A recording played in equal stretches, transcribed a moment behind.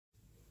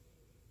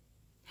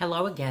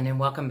Hello again and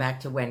welcome back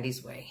to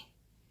Wendy's Way.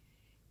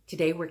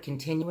 Today we're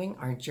continuing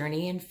our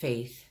journey in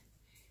faith.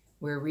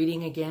 We're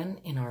reading again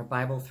in our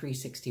Bible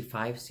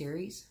 365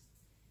 series.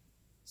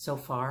 So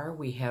far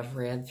we have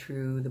read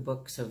through the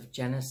books of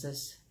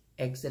Genesis,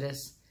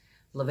 Exodus,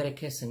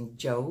 Leviticus, and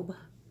Job,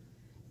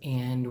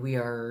 and we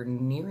are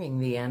nearing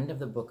the end of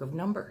the book of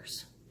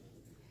Numbers.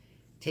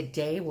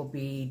 Today will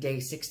be day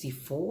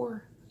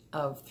 64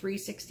 of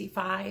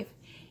 365,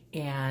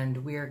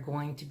 and we are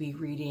going to be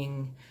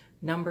reading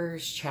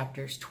Numbers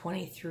chapters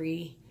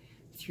 23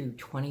 through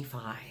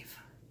 25.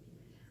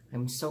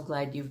 I'm so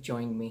glad you've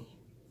joined me.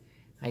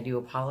 I do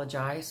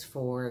apologize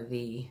for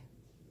the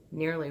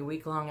nearly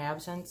week-long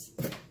absence.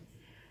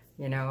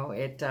 You know,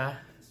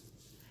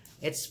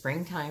 it's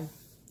springtime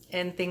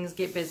and things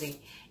get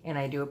busy, and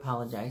I do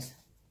apologize.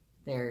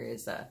 There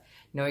is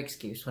no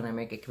excuse when I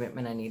make a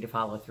commitment I need to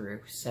follow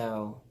through.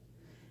 So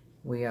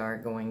we are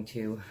going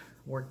to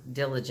work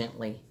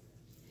diligently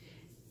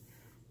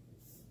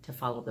to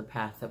follow the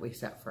path that we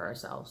set for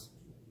ourselves.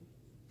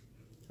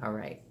 All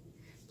right,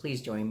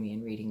 please join me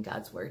in reading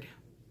God's Word.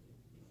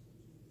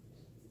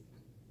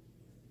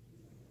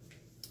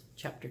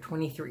 Chapter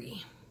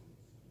 23.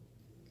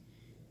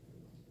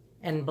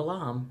 And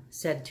Balaam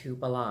said to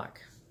Balak,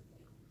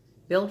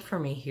 "Build for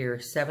me here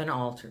 7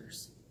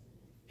 altars,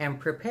 and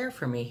prepare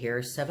for me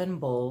here 7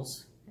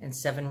 bulls and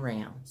 7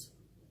 rams."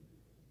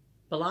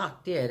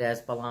 Balak did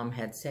as Balaam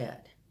had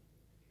said,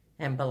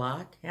 and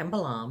Balak and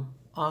Balaam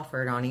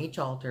offered on each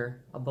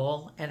altar a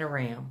bull and a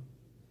ram.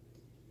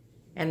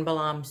 And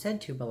Balaam said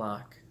to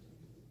Balak,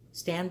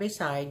 "Stand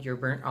beside your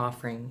burnt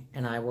offering,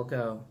 and I will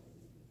go.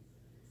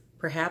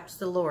 Perhaps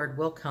the Lord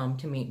will come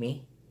to meet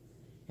me,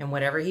 and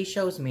whatever he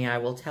shows me I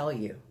will tell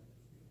you."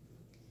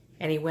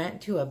 And he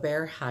went to a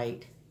bare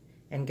height,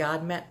 and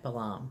God met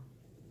Balaam.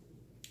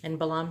 And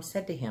Balaam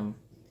said to him,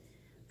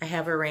 "I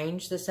have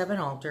arranged the 7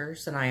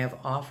 altars, and I have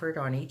offered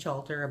on each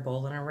altar a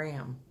bull and a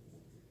ram."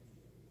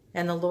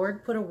 And the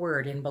Lord put a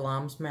word in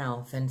Balaam's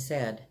mouth and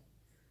said,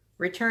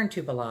 "Return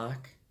to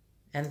Balak,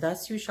 and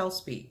thus you shall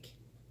speak."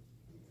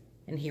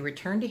 And he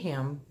returned to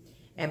him,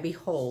 and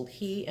behold,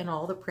 he and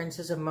all the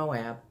princes of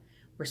Moab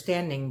were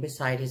standing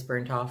beside his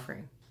burnt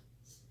offering.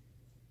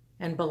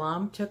 And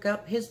Balaam took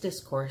up his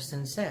discourse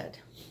and said,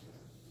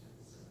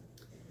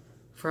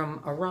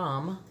 "From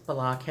Aram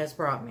Balak has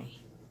brought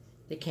me,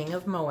 the king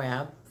of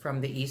Moab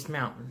from the east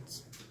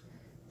mountains.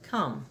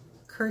 Come,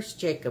 curse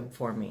Jacob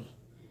for me,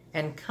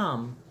 and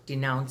come,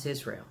 denounce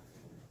Israel.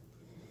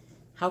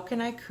 How can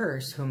I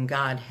curse whom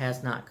God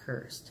has not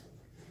cursed?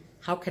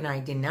 How can I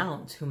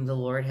denounce whom the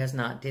Lord has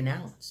not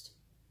denounced?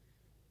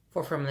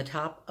 For from the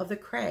top of the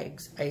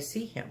crags I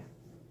see him.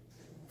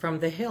 From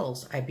the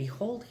hills I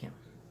behold him.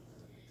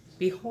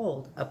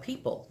 Behold, a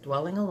people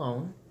dwelling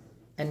alone,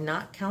 and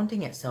not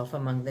counting itself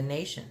among the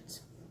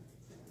nations.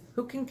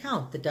 Who can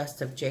count the dust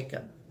of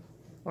Jacob,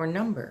 or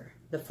number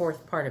the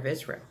 4th part of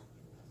Israel?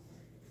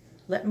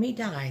 Let me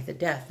die the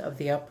death of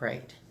the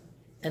upright,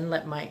 and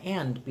let my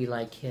end be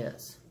like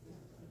his."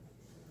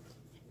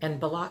 And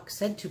Balak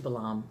said to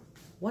Balaam,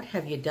 "What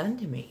have you done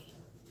to me?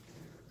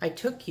 I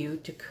took you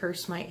to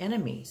curse my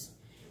enemies,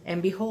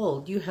 and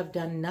behold, you have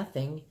done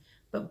nothing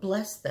but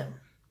bless them."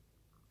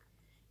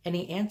 And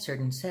he answered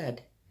and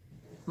said,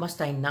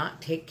 "Must I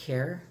not take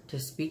care to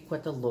speak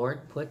what the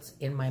Lord puts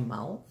in my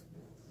mouth?"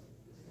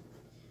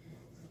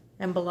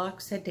 And Balak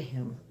said to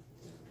him,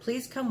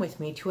 "Please come with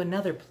me to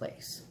another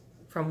place,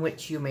 from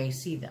which you may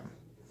see them.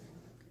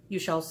 You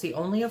shall see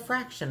only a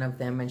fraction of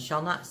them, and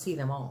shall not see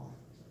them all.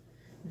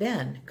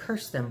 Then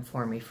curse them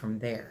for me from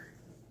there."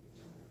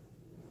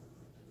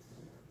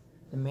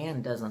 The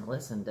man doesn't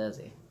listen, does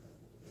he?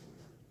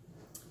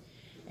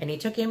 And he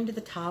took him to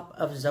the top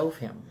of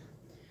Zophim,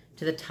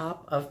 to the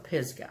top of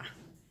Pisgah,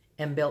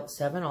 and built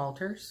 7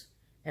 altars,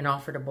 and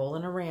offered a bull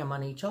and a ram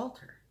on each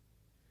altar.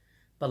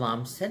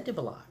 Balaam said to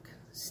Balak,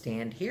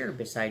 "Stand here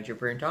beside your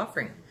burnt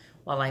offering,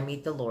 while I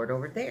meet the Lord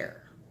over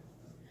there."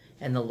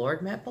 And the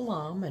Lord met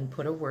Balaam, and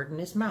put a word in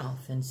his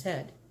mouth, and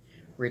said,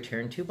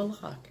 "Return to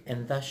Balak,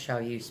 and thus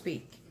shall you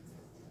speak."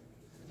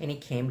 And he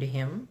came to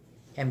him,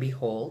 and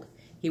behold,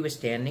 he was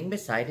standing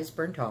beside his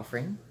burnt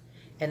offering,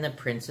 and the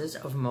princes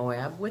of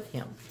Moab with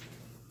him.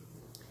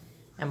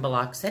 And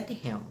Balak said to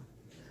him,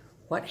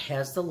 "What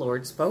has the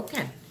Lord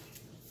spoken?"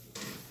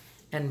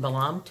 And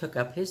Balaam took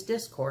up his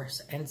discourse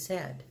and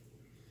said,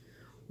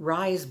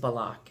 "Rise,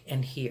 Balak,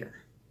 and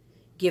hear.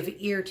 Give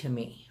ear to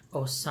me,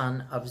 O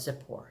son of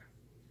Zippor.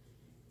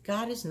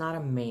 God is not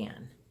a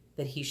man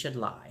that he should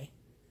lie,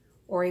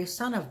 or a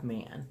son of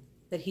man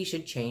that he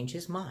should change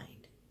his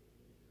mind.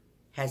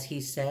 Has he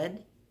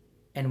said,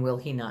 and will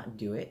he not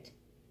do it?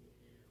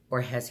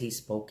 Or has he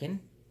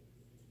spoken,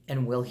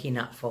 and will he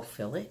not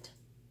fulfill it?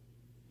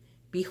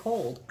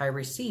 Behold, I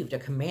received a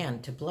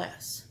command to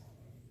bless.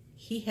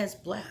 He has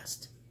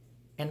blessed,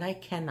 and I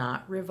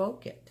cannot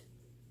revoke it.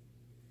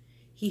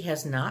 He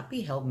has not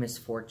beheld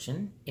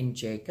misfortune in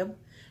Jacob,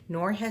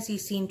 nor has he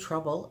seen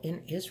trouble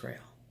in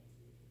Israel.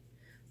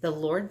 The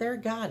Lord their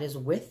God is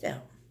with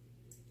them,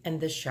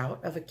 and the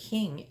shout of a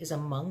king is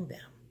among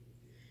them.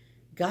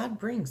 God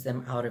brings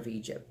them out of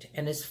Egypt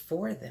and is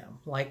for them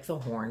like the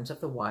horns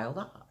of the wild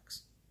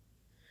ox.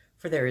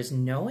 For there is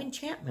no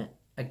enchantment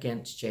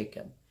against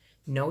Jacob,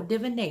 no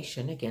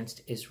divination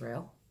against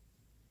Israel.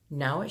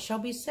 Now it shall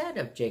be said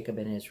of Jacob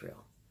and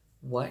Israel,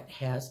 what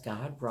has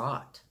God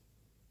wrought?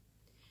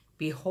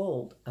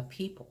 Behold, a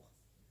people.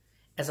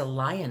 As a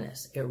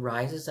lioness it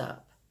rises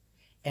up,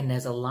 and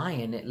as a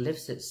lion it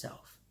lifts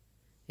itself.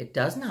 It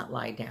does not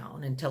lie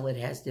down until it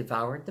has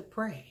devoured the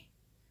prey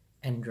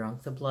and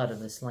drunk the blood of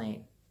the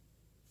slain.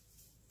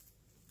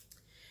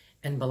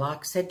 And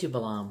Balak said to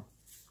Balaam,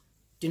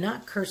 do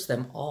not curse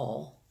them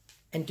all,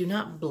 and do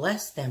not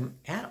bless them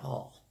at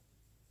all.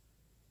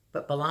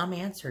 But Balaam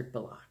answered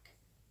Balak,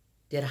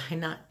 did I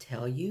not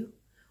tell you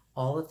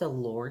all that the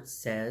Lord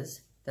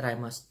says that I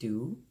must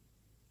do?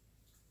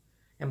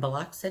 And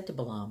Balak said to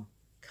Balaam,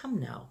 come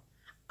now,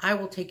 I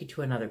will take you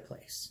to another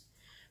place.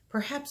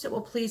 Perhaps it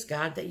will please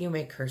God that you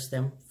may curse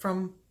them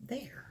from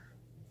there.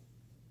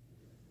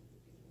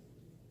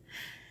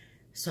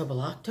 So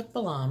Balak took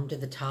Balaam to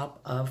the top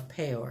of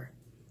Peor,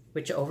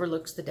 which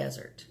overlooks the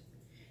desert.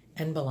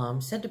 And Balaam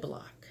said to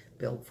Balak,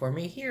 build for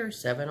me here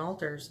 7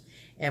 altars,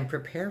 and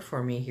prepare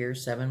for me here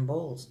 7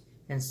 bulls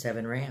and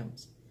 7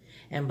 rams.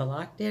 And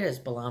Balak did as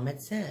Balaam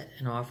had said,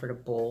 and offered a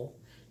bull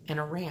and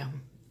a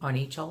ram on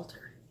each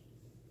altar.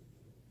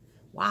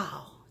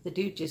 Wow, the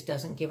dude just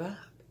doesn't give up.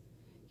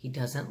 He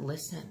doesn't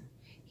listen.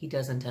 He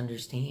doesn't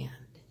understand.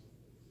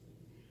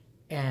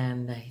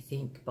 And I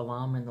think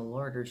Balaam and the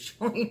Lord are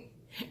showing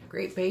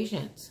great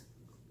patience.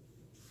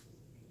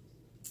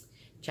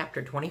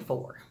 Chapter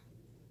 24.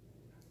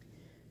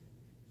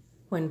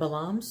 When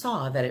Balaam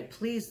saw that it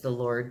pleased the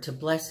Lord to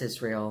bless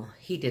Israel,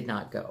 he did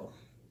not go,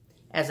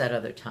 as at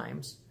other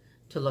times,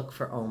 to look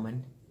for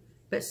omen,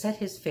 but set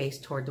his face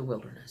toward the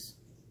wilderness.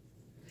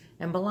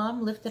 And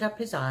Balaam lifted up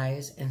his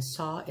eyes and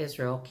saw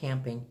Israel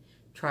camping,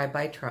 tribe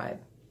by tribe.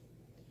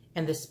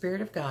 And the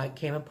Spirit of God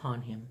came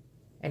upon him,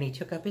 and he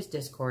took up his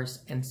discourse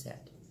and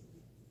said,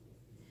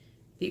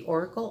 the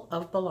oracle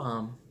of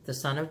Balaam, the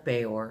son of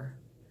Beor,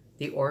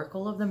 the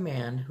oracle of the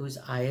man whose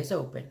eye is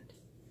opened,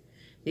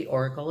 the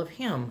oracle of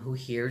him who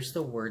hears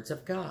the words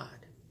of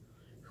God,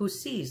 who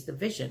sees the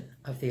vision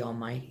of the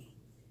Almighty,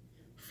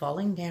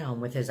 falling down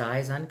with his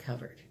eyes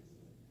uncovered.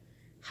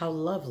 How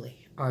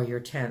lovely are your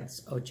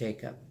tents, O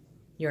Jacob,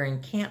 your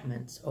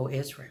encampments, O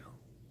Israel,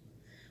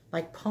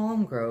 like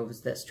palm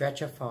groves that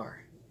stretch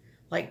afar,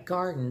 like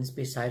gardens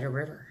beside a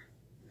river,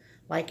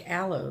 like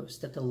aloes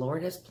that the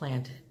Lord has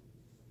planted,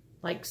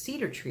 like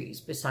cedar trees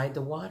beside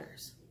the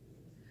waters.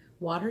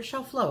 Water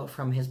shall flow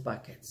from his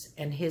buckets,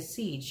 and his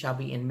seed shall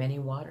be in many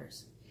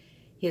waters.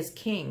 His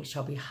king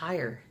shall be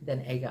higher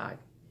than Agag,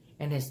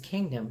 and his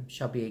kingdom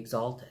shall be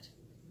exalted.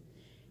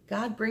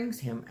 God brings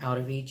him out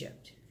of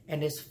Egypt,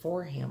 and is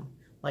for him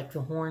like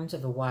the horns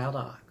of the wild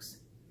ox.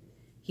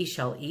 He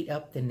shall eat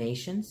up the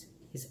nations,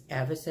 his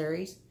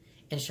adversaries,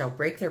 and shall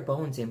break their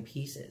bones in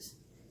pieces,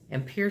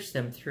 and pierce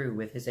them through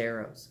with his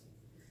arrows.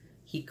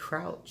 He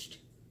crouched,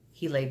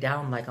 he lay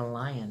down like a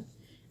lion,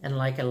 and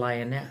like a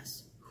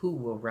lioness. Who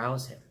will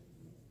rouse him?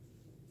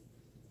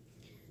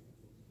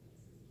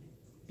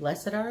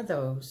 Blessed are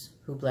those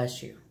who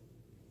bless you,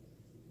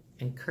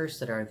 and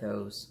cursed are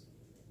those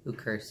who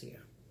curse you.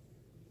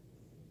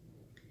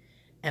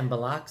 And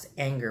Balak's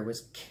anger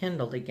was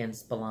kindled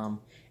against Balaam,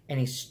 and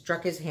he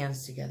struck his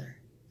hands together.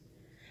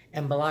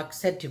 And Balak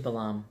said to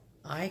Balaam,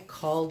 I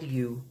called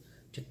you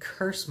to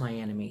curse my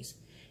enemies,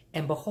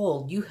 and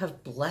behold, you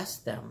have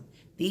blessed them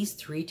these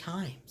 3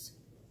 times.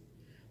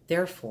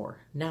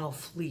 Therefore, now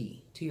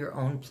flee to your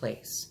own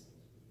place.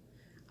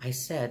 I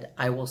said,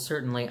 I will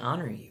certainly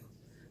honor you,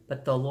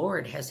 but the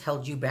Lord has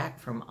held you back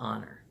from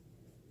honor.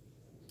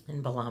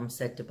 And Balaam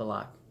said to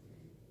Balak,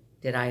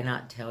 did I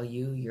not tell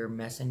you your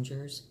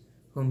messengers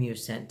whom you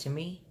sent to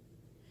me?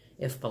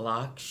 If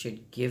Balak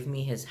should give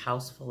me his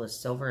house full of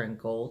silver and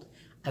gold,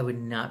 I would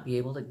not be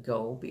able to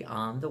go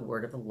beyond the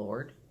word of the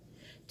Lord,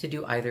 to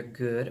do either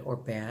good or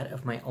bad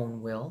of my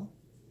own will.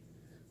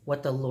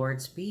 What the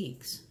Lord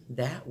speaks,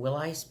 that will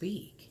I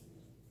speak.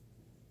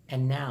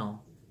 And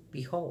now,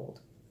 behold,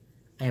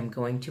 I am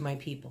going to my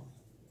people.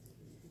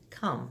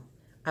 Come,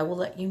 I will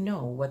let you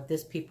know what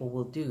this people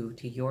will do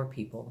to your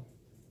people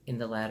in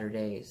the latter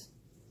days.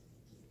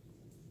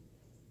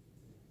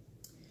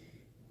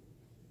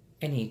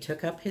 And he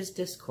took up his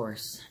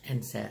discourse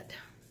and said,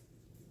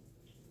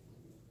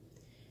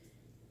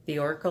 the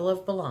oracle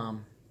of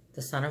Balaam,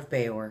 the son of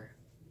Beor,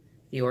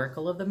 the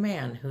oracle of the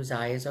man whose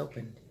eye is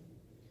opened,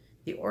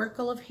 the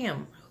oracle of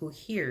him who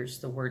hears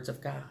the words of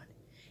God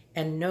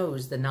and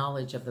knows the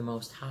knowledge of the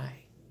Most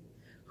High,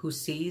 who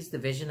sees the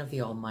vision of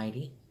the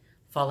Almighty,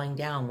 falling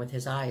down with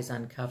his eyes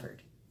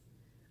uncovered.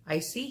 I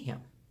see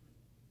him,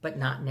 but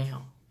not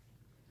now.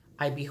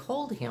 I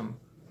behold him,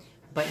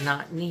 but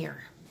not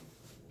near.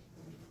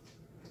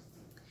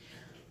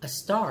 A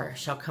star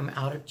shall come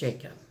out of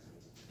Jacob,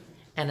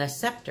 and a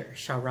scepter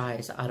shall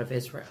rise out of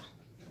Israel.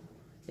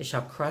 It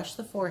shall crush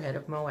the forehead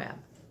of Moab,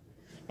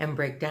 and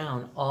break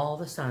down all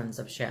the sons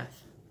of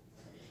Sheth.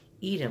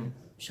 Edom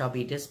shall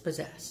be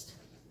dispossessed.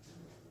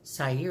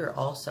 Seir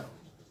also,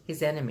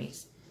 his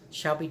enemies,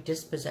 shall be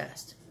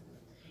dispossessed.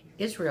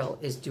 Israel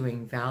is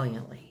doing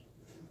valiantly,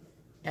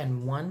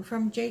 and one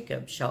from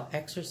Jacob shall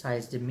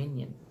exercise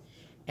dominion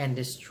and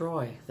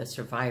destroy the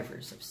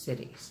survivors of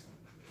cities.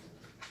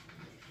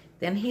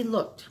 Then he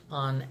looked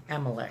on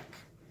Amalek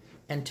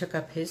and took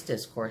up his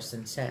discourse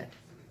and said,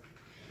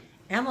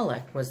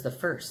 Amalek was the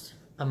first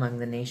among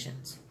the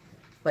nations,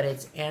 but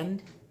its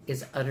end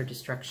is utter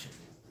destruction.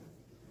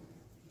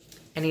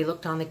 And he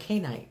looked on the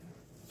Canaanite,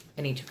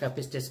 and he took up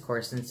his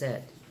discourse and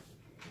said,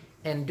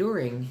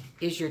 Enduring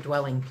is your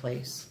dwelling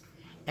place,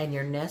 and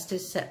your nest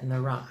is set in the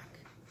rock.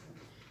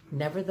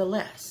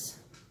 Nevertheless,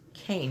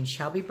 Cain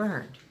shall be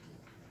burned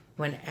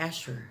when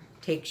Asher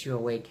takes you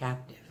away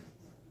captive.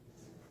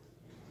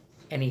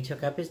 And he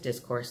took up his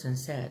discourse and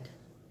said,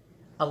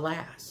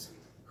 Alas,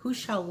 who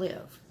shall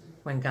live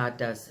when God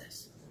does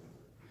this?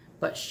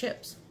 But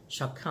ships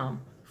shall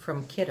come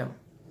from Kittim,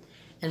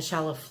 and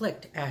shall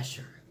afflict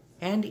Asher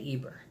and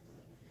Eber,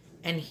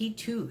 and he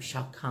too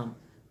shall come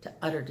to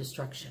utter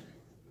destruction.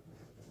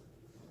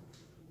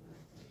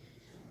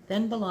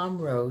 Then Balaam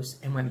rose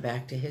and went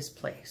back to his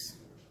place,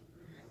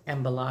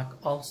 and Balak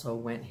also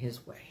went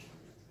his way.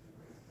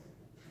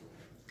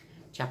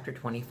 Chapter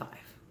 25.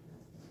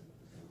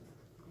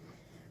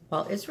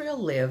 While Israel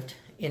lived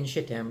in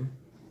Shittim,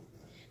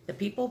 the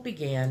people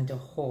began to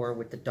whore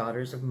with the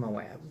daughters of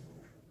Moab.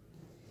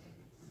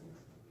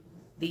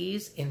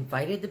 These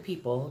invited the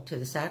people to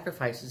the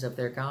sacrifices of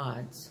their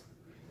gods,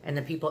 and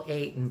the people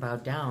ate and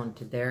bowed down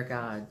to their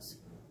gods.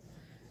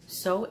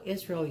 So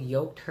Israel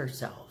yoked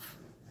herself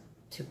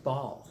to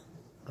Baal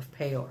of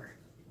Peor,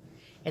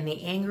 and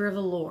the anger of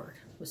the Lord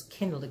was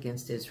kindled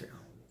against Israel.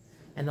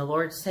 And the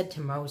Lord said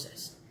to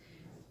Moses,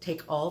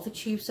 Take all the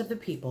chiefs of the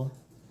people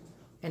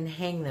and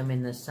hang them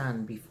in the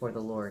sun before the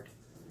Lord,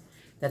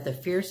 that the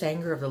fierce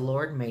anger of the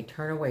Lord may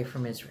turn away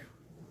from Israel.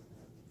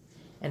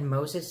 And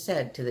Moses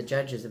said to the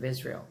judges of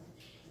Israel,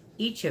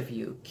 Each of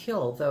you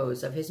kill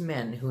those of his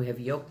men who have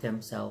yoked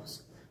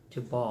themselves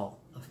to Baal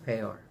of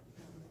Peor.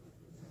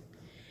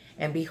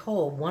 And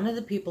behold, one of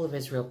the people of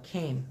Israel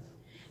came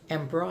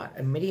and brought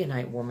a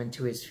Midianite woman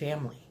to his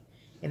family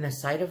in the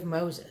sight of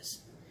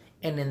Moses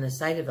and in the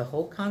sight of the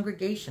whole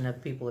congregation of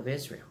the people of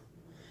Israel,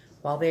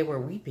 while they were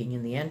weeping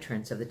in the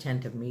entrance of the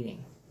tent of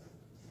meeting.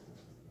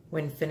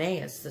 When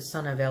Phinehas, the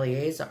son of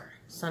Eleazar,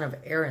 son of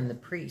Aaron the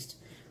priest,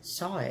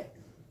 saw it,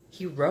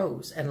 he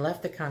rose and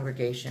left the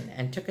congregation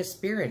and took a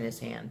spear in his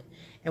hand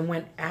and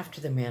went after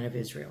the man of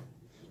Israel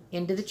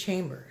into the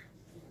chamber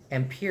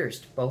and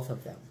pierced both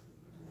of them,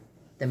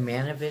 the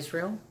man of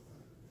Israel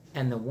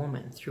and the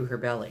woman through her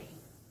belly.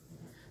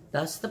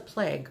 Thus the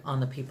plague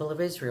on the people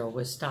of Israel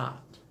was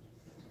stopped.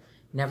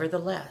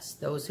 Nevertheless,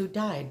 those who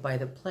died by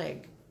the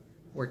plague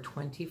were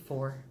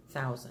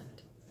 24,000.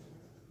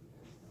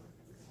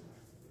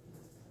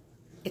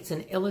 It's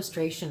an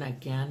illustration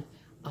again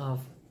of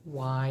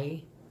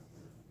why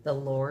the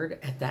Lord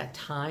at that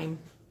time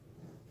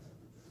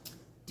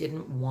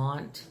didn't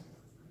want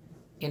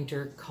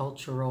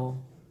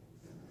intercultural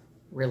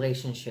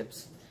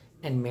relationships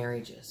and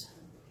marriages.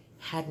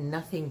 Had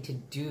nothing to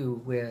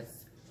do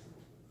with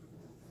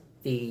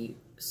the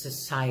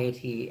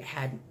society,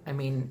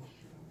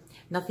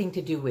 nothing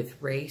to do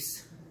with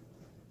race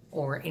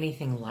or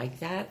anything like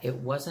that. It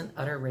wasn't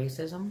utter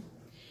racism.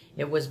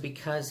 It was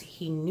because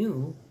he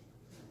knew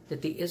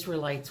that the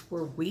Israelites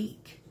were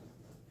weak.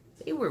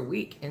 They were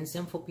weak and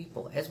sinful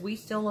people, as we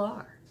still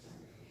are.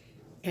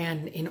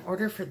 And in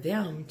order for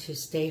them to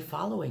stay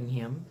following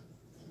him,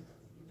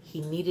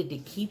 he needed to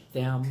keep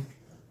them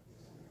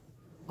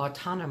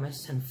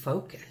autonomous and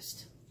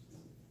focused.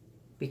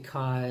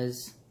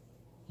 Because,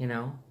 you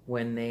know,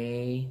 when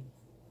they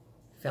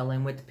fell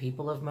in with the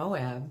people of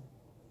Moab,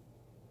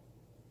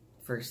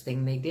 first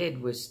thing they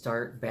did was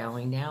start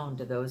bowing down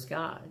to those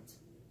gods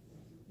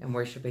and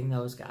worshiping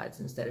those gods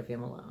instead of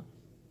him alone.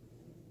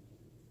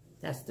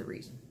 That's the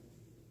reason,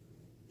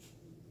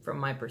 from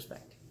my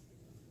perspective.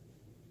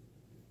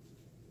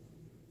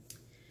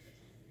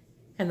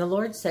 And the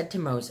Lord said to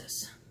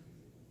Moses,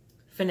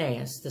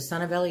 Phinehas, the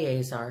son of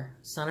Eleazar,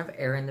 son of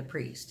Aaron the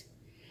priest,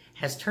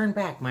 has turned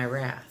back my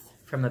wrath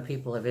from the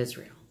people of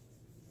Israel,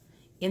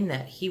 in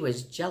that he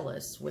was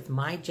jealous with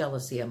my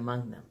jealousy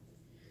among them,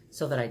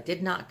 so that I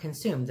did not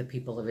consume the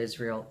people of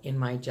Israel in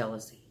my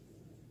jealousy.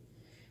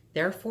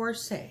 Therefore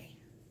say,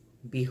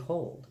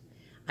 Behold,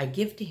 I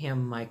give to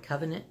him my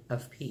covenant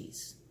of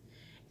peace,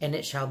 and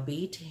it shall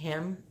be to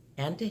him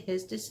and to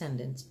his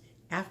descendants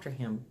after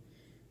him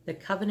the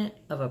covenant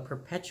of a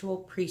perpetual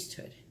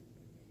priesthood,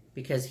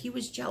 because he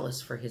was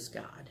jealous for his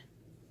God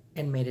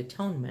and made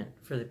atonement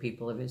for the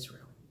people of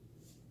Israel.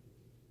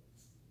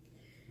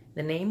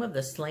 The name of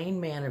the slain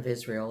man of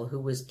Israel who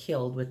was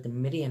killed with the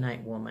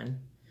Midianite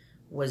woman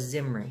was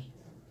Zimri,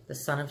 the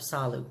son of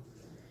Salu,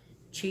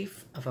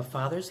 chief of a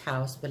father's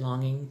house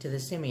belonging to the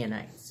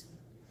Simeonites.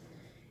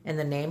 And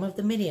the name of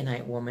the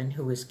Midianite woman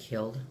who was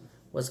killed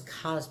was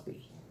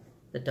Cosbi,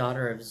 the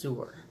daughter of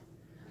Zur,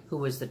 who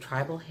was the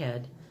tribal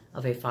head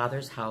of a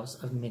father's house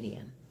of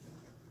Midian.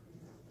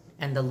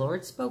 And the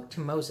Lord spoke to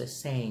Moses,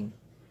 saying,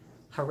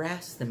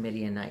 Harass the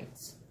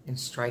Midianites and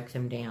strike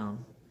them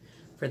down,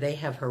 for they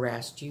have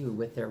harassed you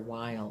with their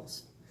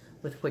wiles,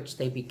 with which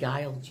they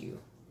beguiled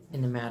you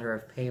in the matter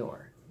of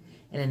Peor,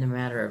 and in the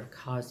matter of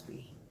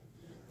Cosbi,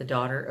 the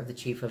daughter of the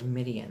chief of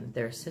Midian,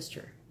 their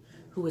sister,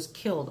 who was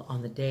killed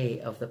on the day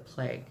of the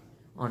plague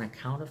on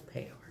account of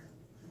Peor.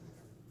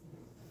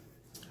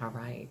 All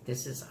right,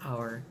 this is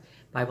our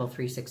Bible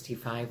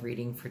 365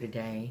 reading for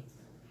today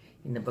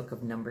in the book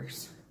of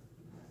Numbers.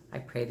 I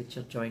pray that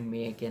you'll join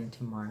me again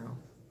tomorrow.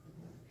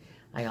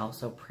 I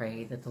also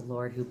pray that the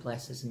Lord, who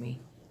blesses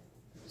me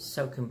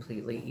so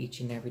completely each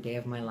and every day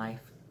of my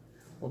life,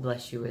 will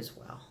bless you as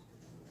well,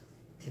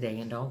 today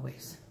and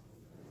always.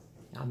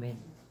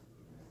 Amen.